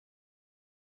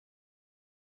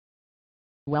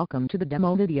Welcome to the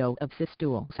demo video of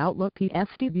SysTools Outlook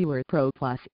PST Viewer Pro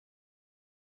Plus.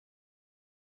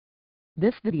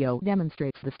 This video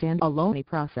demonstrates the standalone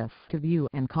process to view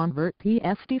and convert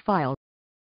PST files.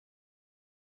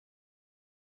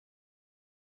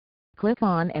 Click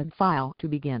on Add File to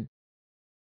begin.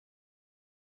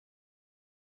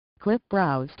 Click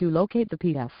Browse to locate the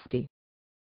PST.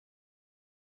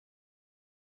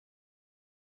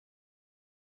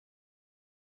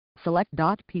 Select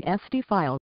 .pst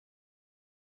file.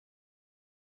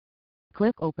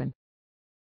 Click Open.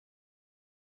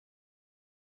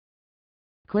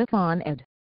 Click on Add.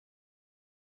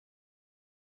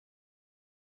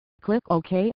 Click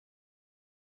OK.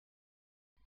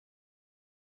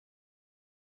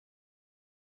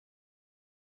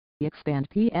 Expand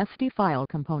PST file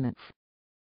components.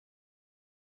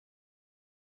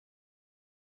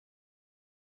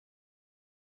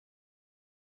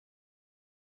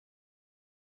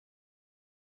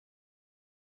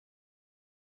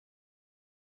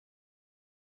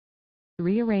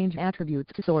 Rearrange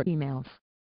attributes to sort emails.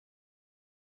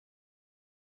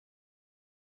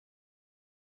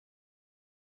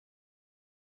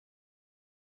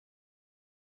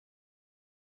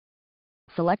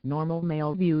 Select Normal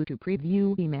Mail View to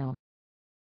preview email.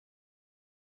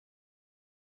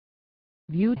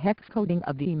 View hex coding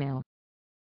of the email.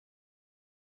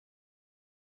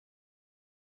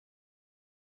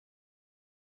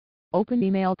 Open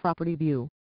Email Property View.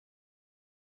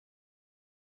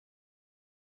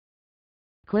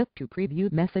 Click to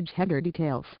preview message header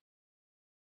details.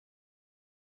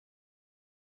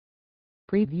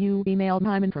 Preview email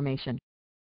time information.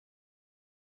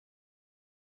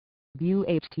 View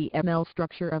HTML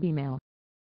structure of email.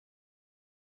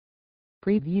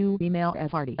 Preview email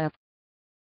as RDF.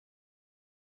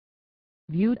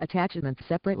 View attachments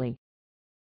separately.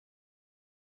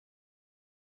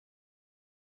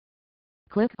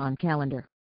 Click on Calendar.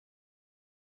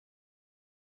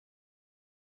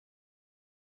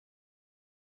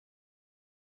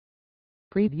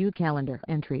 Preview calendar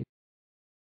entry.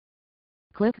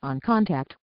 Click on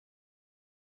Contact.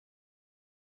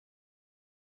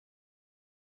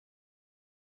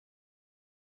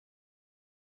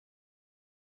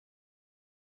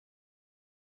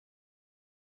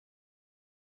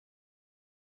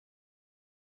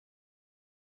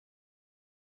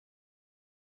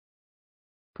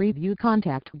 Preview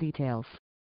contact details.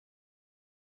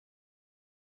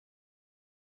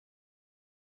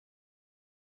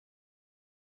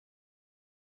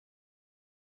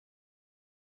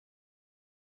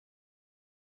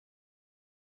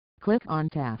 Click on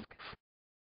Tasks.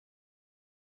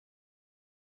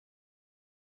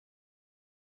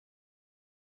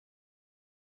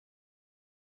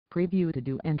 Preview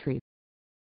to-do entry.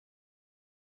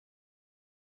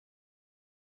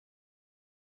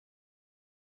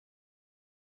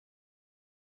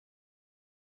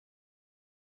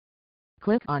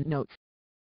 Click on Notes.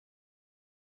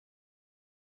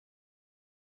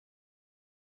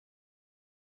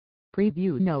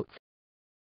 Preview Notes.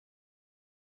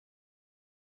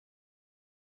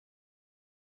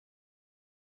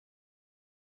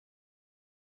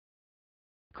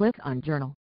 Click on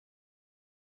Journal.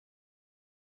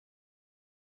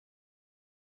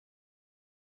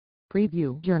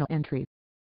 Preview journal entry.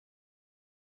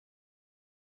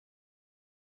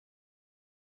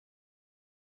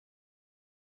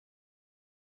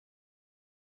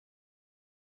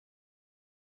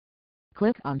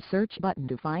 Click on Search button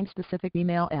to find specific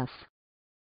email S.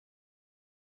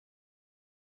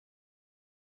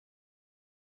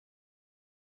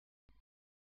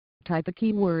 Type a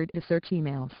keyword to search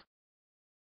emails.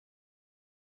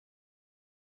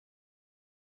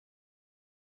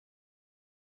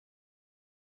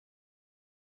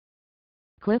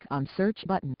 Click on Search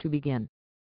button to begin.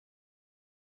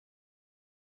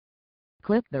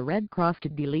 Click the red cross to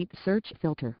delete search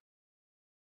filter.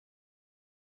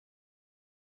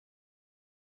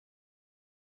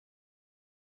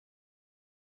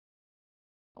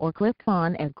 Or click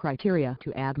on Add Criteria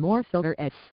to add more filter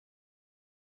S.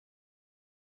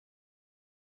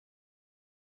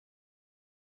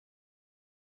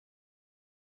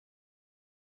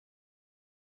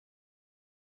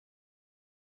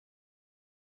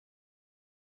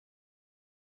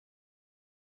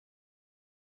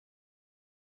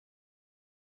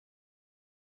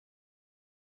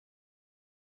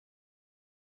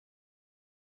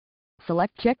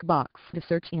 Select checkbox to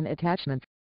search in attachments.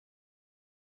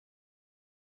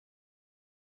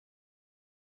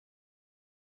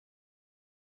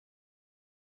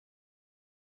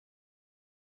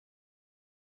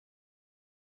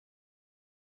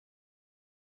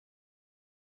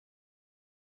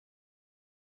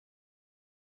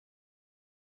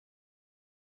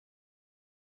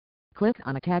 Click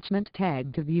on Attachment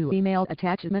tag to view email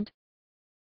attachment.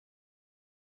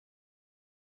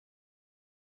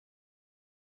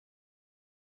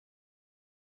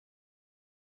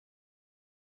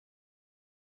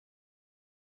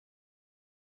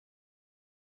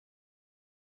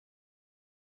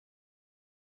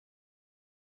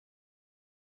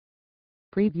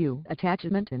 Preview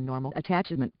attachment in normal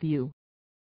attachment view.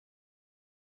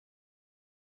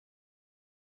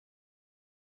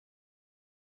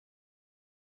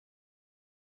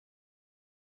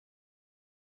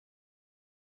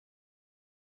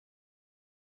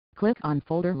 Click on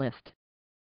Folder List.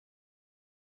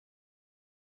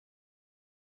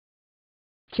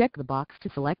 Check the box to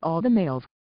select all the mails.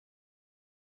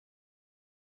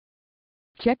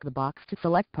 Check the box to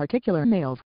select particular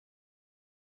mails.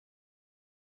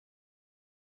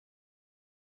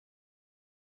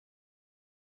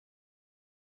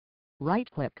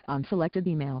 Right-click on selected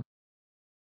email.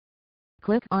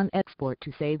 Click on Export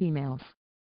to save emails.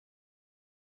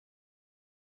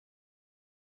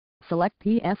 Select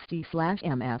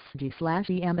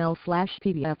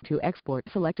PST/MSG/EML/PDF to export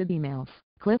selected emails.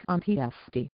 Click on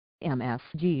PST,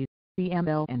 MSG,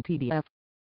 EML and PDF.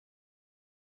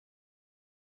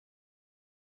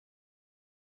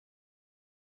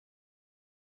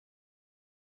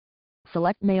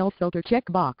 Select Mail Filter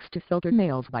checkbox to filter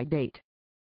mails by date.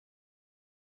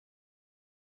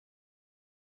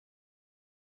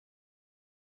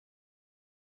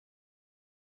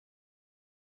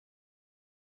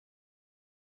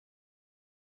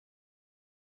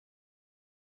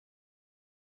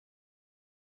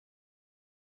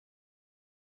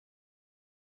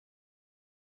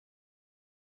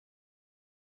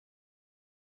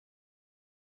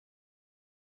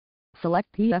 Select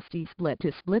PST Split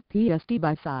to split PST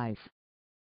by size.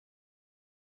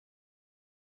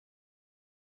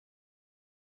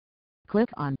 Click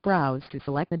on Browse to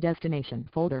select the destination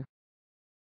folder.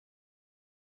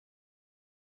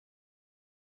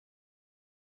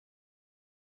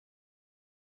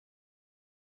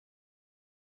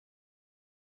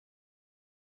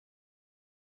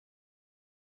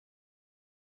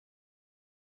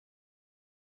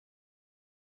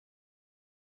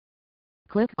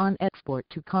 Click on Export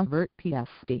to convert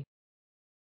PST.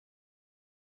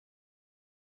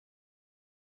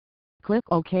 Click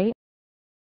OK.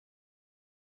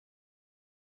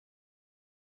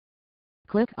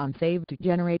 Click on Save to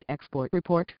generate export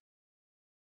report.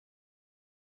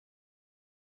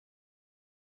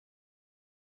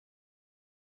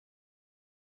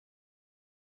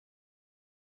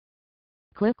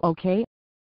 Click OK.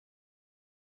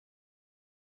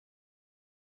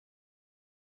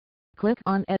 Click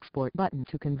on Export button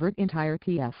to convert entire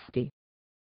PST.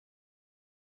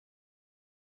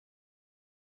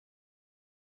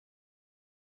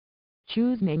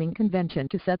 Choose naming convention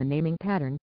to set the naming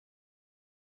pattern.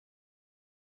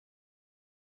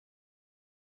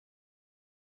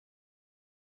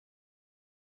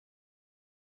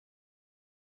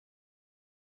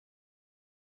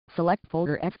 Select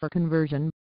Folder X for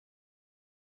conversion.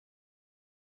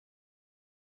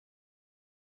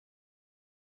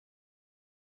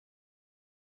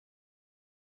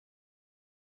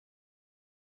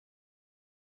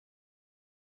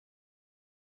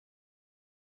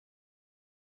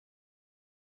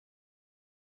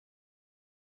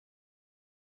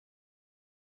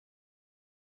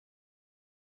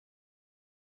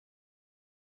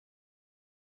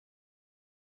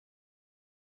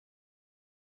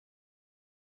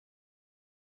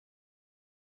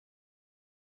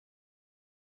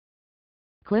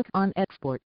 Click on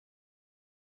Export.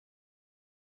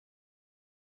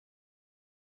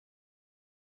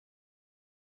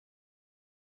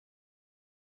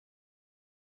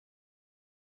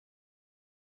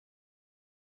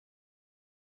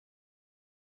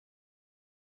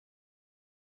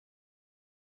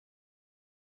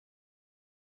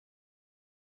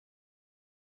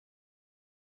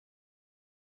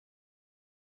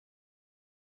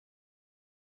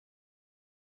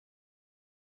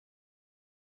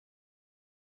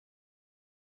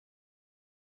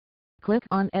 Click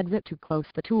on Exit to close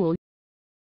the tool.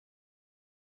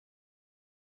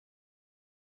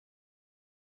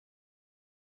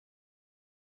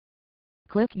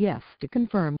 Click Yes to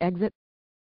confirm exit.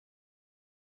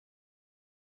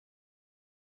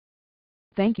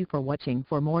 Thank you for watching.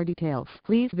 For more details,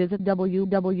 please visit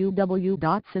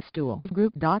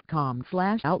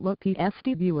www.systoolsgroup.com/outlook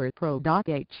PST Viewer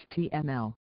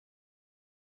Pro.html.